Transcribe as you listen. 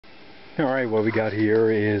Alright, what we got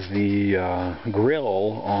here is the grill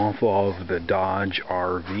off of the Dodge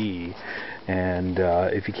RV, and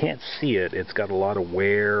if you can't see it, it's got a lot of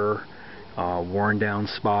wear, worn down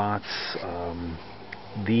spots.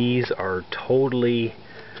 These are totally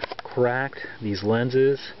cracked, these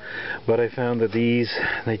lenses, but I found that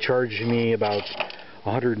they charged me about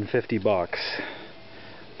 150 bucks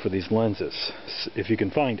for these lenses, if you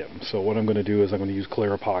can find them. So what I'm going to do is I'm going to use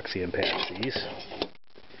clear epoxy and patch these.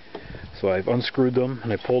 So I've unscrewed them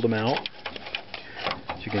and I pulled them out,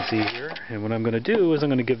 as you can see here. And what I'm going to do is I'm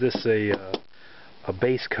going to give this a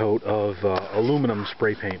base coat of aluminum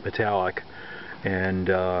spray paint metallic and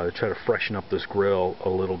try to freshen up this grill a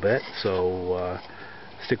little bit. So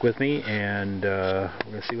stick with me and we're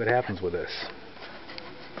going to see what happens with this.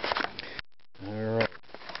 Alright.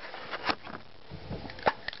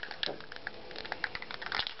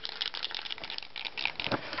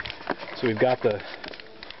 So we've got the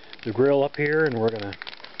grill up here, and we're going to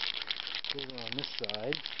go on this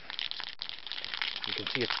side. You can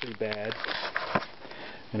see it's pretty bad. I'm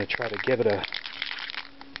going to try to give it a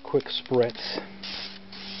quick spritz.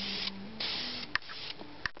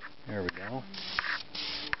 There we go.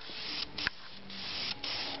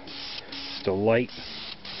 Just a light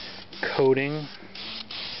coating.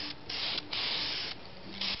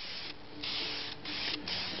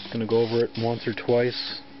 Just going to go over it once or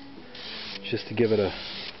twice just to give it a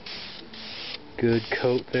good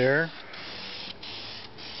coat there.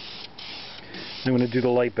 I'm going to do the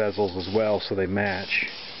light bezels as well so they match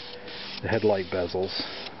the headlight bezels.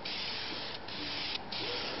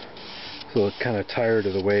 So I'm kind of tired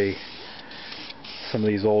of the way some of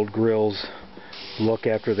these old grills look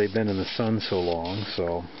after they've been in the sun so long,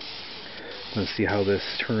 so let's see how this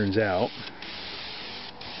turns out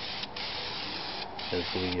as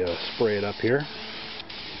we spray it up here.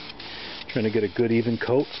 Trying to get a good even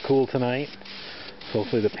coat. It's cool tonight.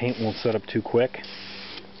 Hopefully the paint won't set up too quick.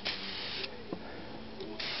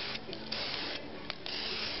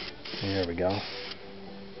 There we go.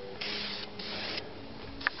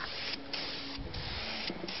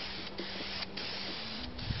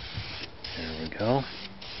 There we go.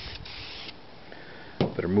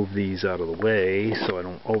 Better move these out of the way so I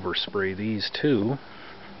don't overspray these too.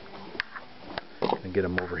 And get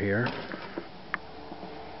them over here.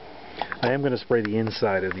 I am going to spray the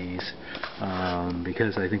inside of these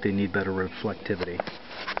because I think they need better reflectivity.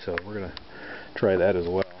 So we're going to try that as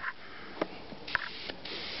well.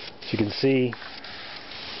 As you can see,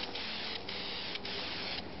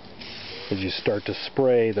 as you start to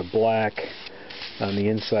spray, the black on the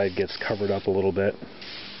inside gets covered up a little bit.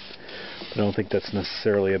 I don't think that's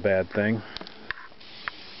necessarily a bad thing.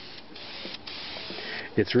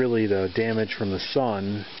 It's really the damage from the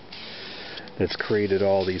sun that's created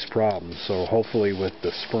all these problems. So hopefully with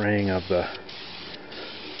the spraying of the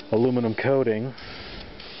aluminum coating,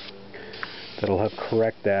 that'll help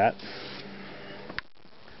correct that.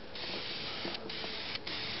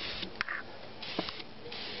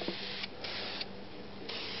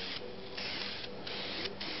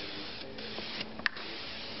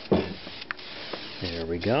 There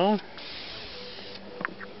we go.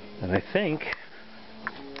 And I think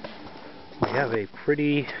we have a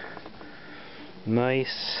pretty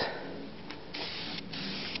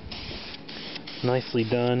nicely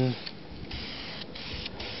done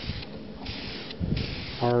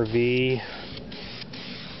RV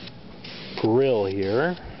grill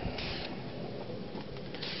here.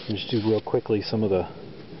 I'll just do real quickly some of the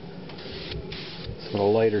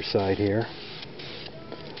lighter side here.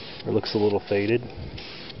 It looks a little faded,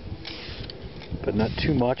 but not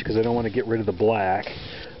too much because I don't want to get rid of the black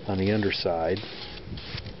on the underside.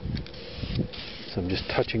 So I'm just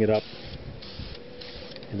touching it up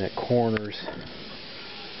in that corners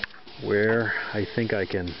where I think I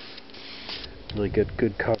can really get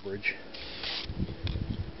good coverage.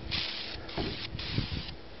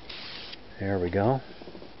 There we go.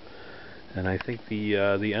 And I think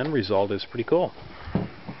the end result is pretty cool.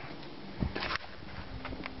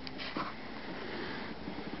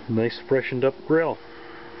 Nice freshened up grill.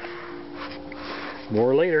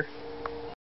 More later.